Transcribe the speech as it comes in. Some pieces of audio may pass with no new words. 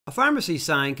A pharmacy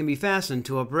sign can be fastened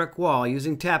to a brick wall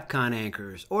using Tapcon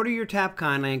anchors. Order your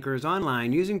Tapcon anchors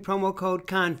online using promo code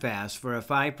CONFAST for a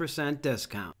 5%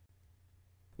 discount.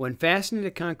 When fastening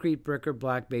a concrete brick or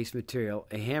block-based material,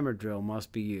 a hammer drill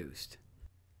must be used.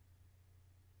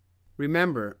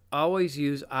 Remember, always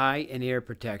use eye and ear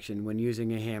protection when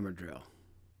using a hammer drill.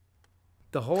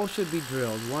 The hole should be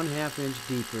drilled 1/2 inch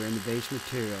deeper in the base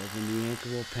material than the anchor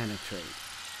will penetrate.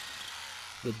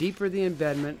 The deeper the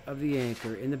embedment of the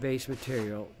anchor in the base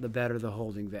material, the better the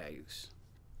holding values.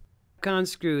 Tapcon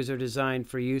screws are designed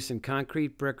for use in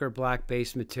concrete brick or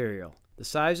block-based material. The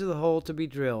size of the hole to be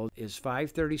drilled is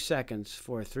 5/32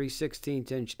 for a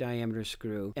 3/16 inch diameter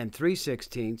screw and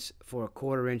 3/16 for a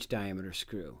 1/4 inch diameter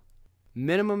screw.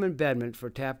 Minimum embedment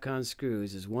for Tapcon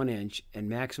screws is 1 inch and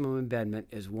maximum embedment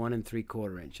is 1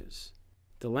 3/4 inches.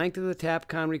 The length of the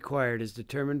Tapcon required is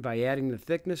determined by adding the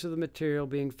thickness of the material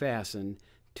being fastened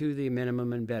to the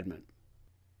minimum embedment.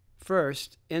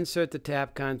 First, insert the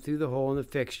Tapcon through the hole in the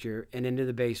fixture and into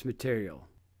the base material.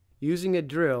 Using a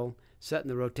drill set in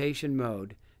the rotation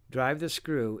mode, drive the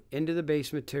screw into the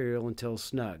base material until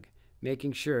snug,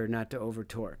 making sure not to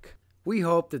over-torque. We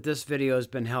hope that this video has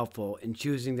been helpful in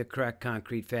choosing the correct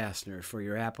concrete fastener for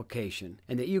your application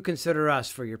and that you consider us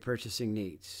for your purchasing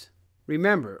needs.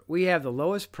 Remember, we have the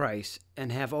lowest price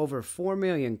and have over 4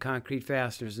 million concrete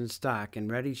fasteners in stock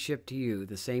and ready to ship to you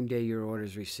the same day your order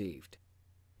is received.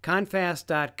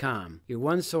 Confast.com, your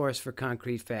one source for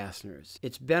concrete fasteners.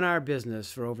 It's been our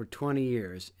business for over 20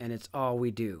 years and it's all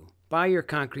we do. Buy your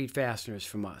concrete fasteners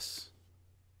from us.